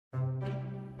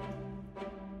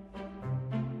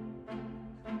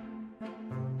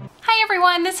Hi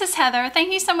everyone, this is Heather.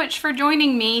 Thank you so much for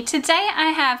joining me. Today I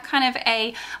have kind of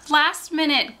a last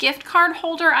minute gift card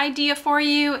holder idea for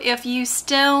you if you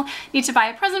still need to buy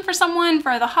a present for someone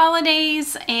for the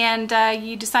holidays and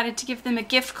you decided to give them a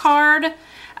gift card.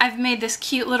 I've made this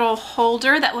cute little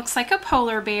holder that looks like a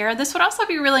polar bear. This would also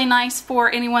be really nice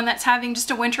for anyone that's having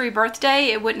just a wintry birthday.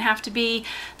 It wouldn't have to be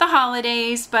the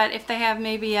holidays, but if they have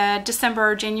maybe a December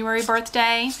or January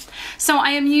birthday. So I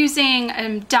am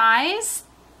using dies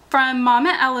from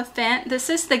Mama Elephant. This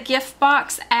is the gift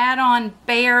box add-on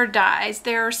bear dies.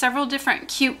 There are several different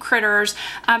cute critters,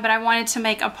 but I wanted to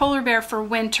make a polar bear for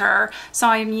winter, so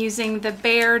I'm using the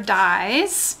bear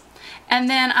dies. And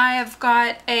then I have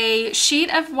got a sheet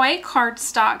of white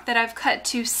cardstock that I've cut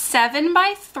to 7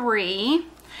 by 3.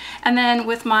 And then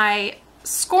with my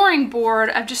scoring board,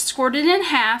 I've just scored it in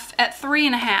half at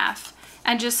 3.5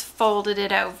 and just folded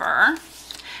it over.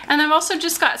 And I've also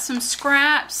just got some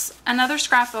scraps, another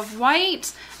scrap of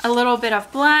white, a little bit of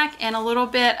black, and a little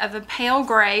bit of a pale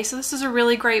gray. So this is a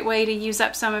really great way to use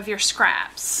up some of your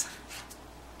scraps.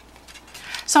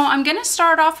 So I'm going to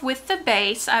start off with the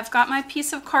base. I've got my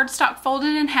piece of cardstock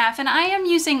folded in half, and I am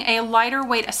using a lighter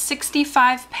weight, a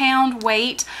 65-pound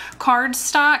weight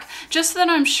cardstock, just so that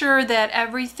I'm sure that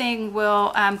everything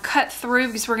will cut through,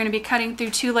 because we're going to be cutting through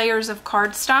 2 layers of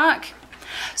cardstock.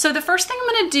 So the first thing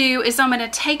I'm going to do is I'm going to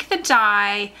take the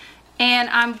die and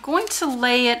I'm going to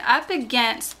lay it up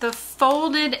against the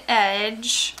folded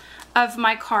edge of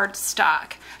my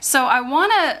cardstock. So I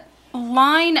want to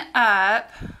line up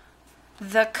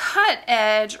the cut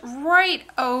edge right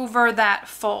over that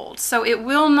fold so it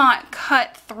will not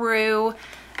cut through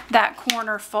that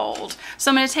corner fold.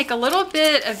 So I'm going to take a little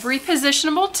bit of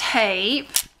repositionable tape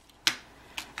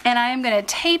and I am going to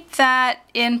tape that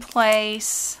in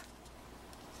place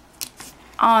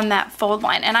on that fold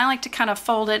line. And I like to kind of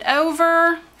fold it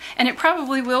over, and it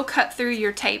probably will cut through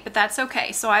your tape, but that's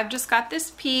okay. So I've just got this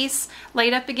piece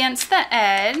laid up against the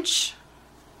edge.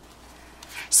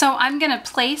 So I'm going to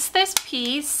place this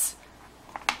piece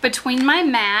between my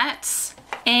mats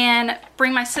and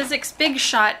bring my Sizzix Big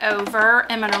Shot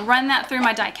over. I'm going to run that through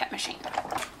my die cut machine.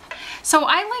 So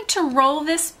I like to roll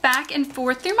this back and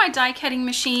forth through my die cutting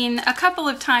machine a couple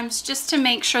of times just to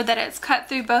make sure that it's cut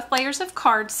through both layers of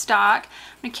cardstock.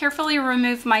 I'm going to carefully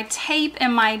remove my tape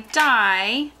and my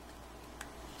die.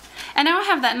 And now I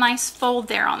have that nice fold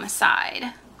there on the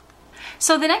side.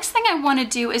 So the next thing I want to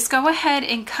do is go ahead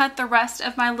and cut the rest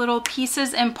of my little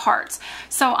pieces and parts.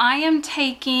 So I am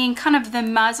taking kind of the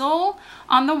muzzle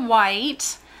on the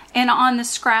white, and on the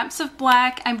scraps of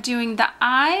black, I'm doing the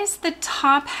eyes, the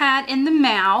top hat, and the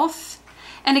mouth.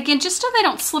 And again, just so they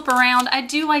don't slip around, I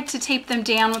do like to tape them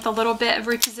down with a little bit of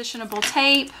repositionable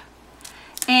tape.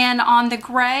 And on the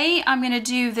gray, I'm going to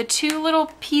do the 2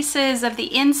 little pieces of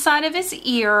the inside of his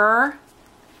ear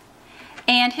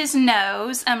and his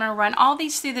nose. I'm going to run all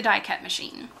these through the die cut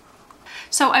machine.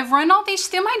 So I've run all these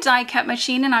through my die cut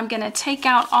machine, and I'm going to take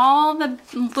out all the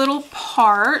little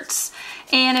parts.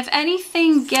 And if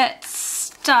anything gets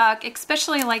stuck,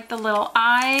 especially like the little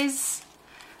eyes,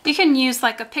 you can use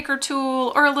like a picker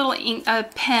tool or a little a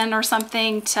pen or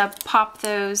something to pop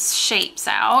those shapes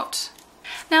out.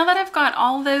 Now that I've got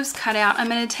all those cut out, I'm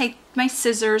going to take my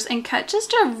scissors and cut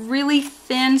just a really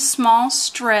thin, small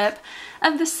strip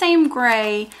of the same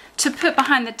gray to put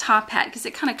behind the top hat, because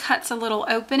it kind of cuts a little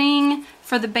opening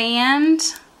for the band.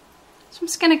 So I'm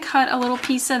just going to cut a little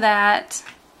piece of that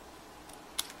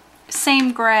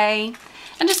same gray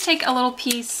and just take a little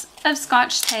piece of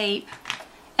Scotch tape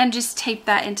and just tape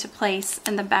that into place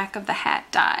in the back of the hat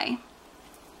die.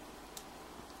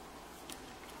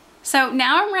 So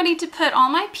now I'm ready to put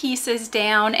all my pieces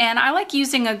down, and I like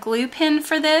using a glue pen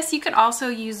for this. You could also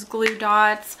use glue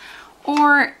dots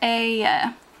or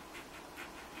a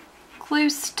glue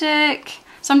stick.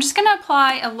 So I'm just going to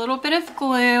apply a little bit of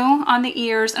glue on the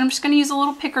ears, and I'm just going to use a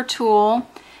little picker tool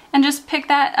and just pick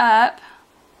that up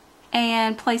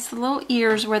and place the little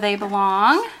ears where they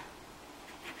belong.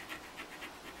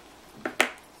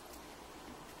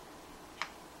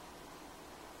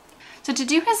 So to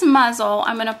do his muzzle,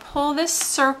 I'm going to pull this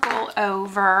circle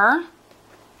over,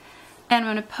 and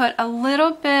I'm going to put a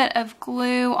little bit of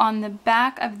glue on the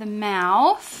back of the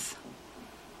mouth.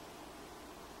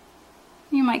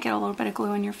 You might get a little bit of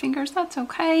glue on your fingers, that's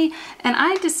okay. And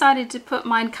I decided to put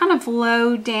mine kind of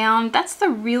low down. That's the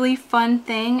really fun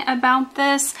thing about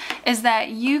this, is that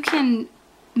you can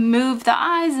move the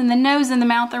eyes and the nose and the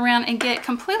mouth around and get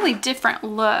completely different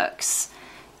looks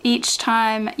each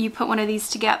time you put one of these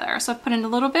together. So I put in a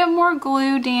little bit more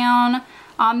glue down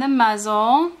on the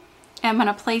muzzle. I'm going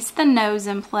to place the nose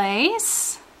in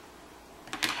place.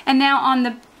 And now on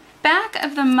the back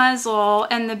of the muzzle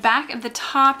and the back of the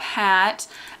top hat,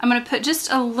 I'm going to put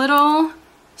just a little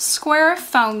square of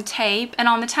foam tape, and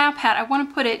on the top hat I want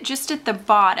to put it just at the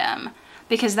bottom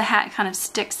because the hat kind of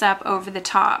sticks up over the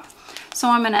top. So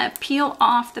I'm going to peel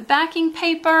off the backing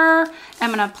paper.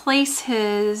 I'm going to place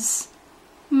his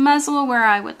muzzle where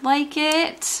I would like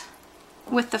it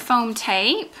with the foam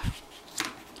tape.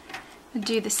 I'll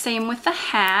do the same with the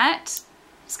hat.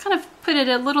 Just kind of put it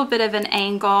a little bit of an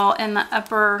angle in the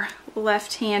upper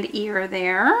left-hand ear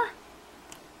there.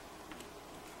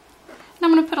 And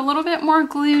I'm going to put a little bit more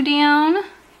glue down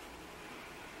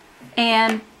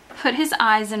and put his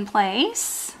eyes in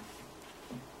place.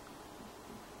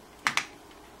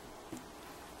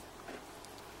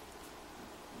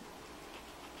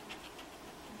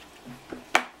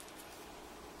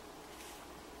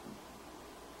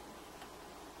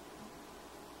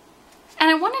 And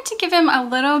I wanted to give him a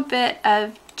little bit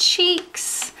of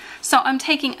cheeks. So I'm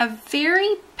taking a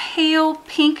very pale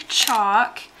pink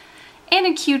chalk and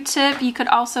a Q-tip. You could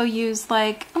also use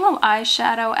like a little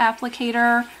eyeshadow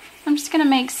applicator. I'm just gonna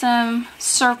make some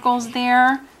circles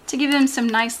there to give him some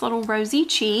nice little rosy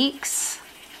cheeks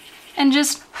and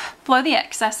just blow the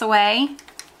excess away.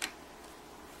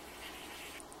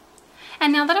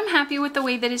 And now that I'm happy with the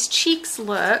way that his cheeks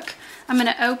look, I'm going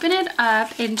to open it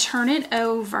up and turn it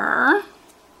over.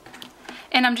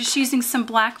 And I'm just using some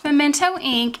black memento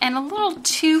ink and a little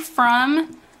To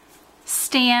From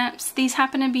stamps. These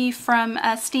happen to be from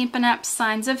Stampin' Up!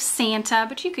 Signs of Santa,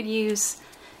 but you could use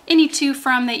any To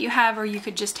From that you have, or you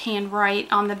could just hand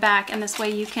write on the back, and this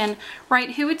way you can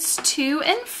write who it's to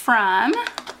and from.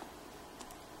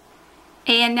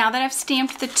 And now that I've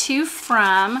stamped the To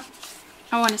From,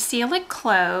 I want to seal it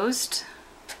closed.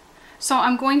 So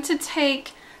I'm going to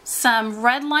take some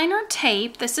red liner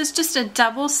tape. This is just a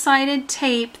double-sided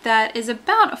tape that is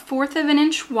about 1/4 of an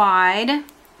inch wide.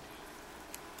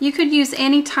 You could use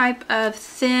any type of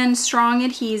thin, strong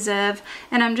adhesive,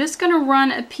 and I'm just going to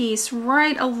run a piece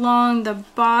right along the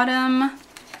bottom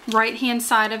right-hand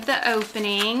side of the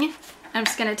opening. I'm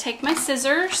just going to take my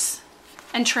scissors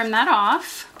and trim that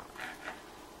off.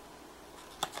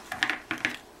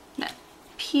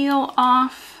 Peel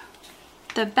off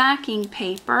the backing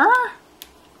paper.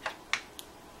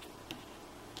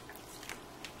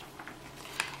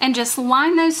 And just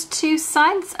line those two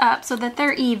sides up so that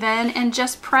they're even and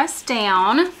just press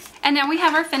down. And now we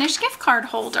have our finished gift card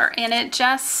holder, and it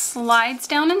just slides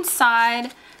down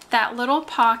inside that little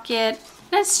pocket.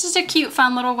 And it's just a cute,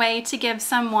 fun little way to give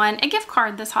someone a gift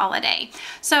card this holiday.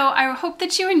 So I hope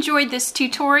that you enjoyed this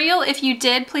tutorial. If you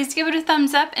did, please give it a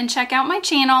thumbs up and check out my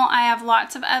channel. I have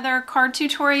lots of other card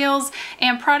tutorials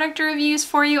and product reviews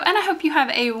for you, and I hope you have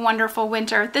a wonderful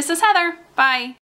winter. This is Heather. Bye.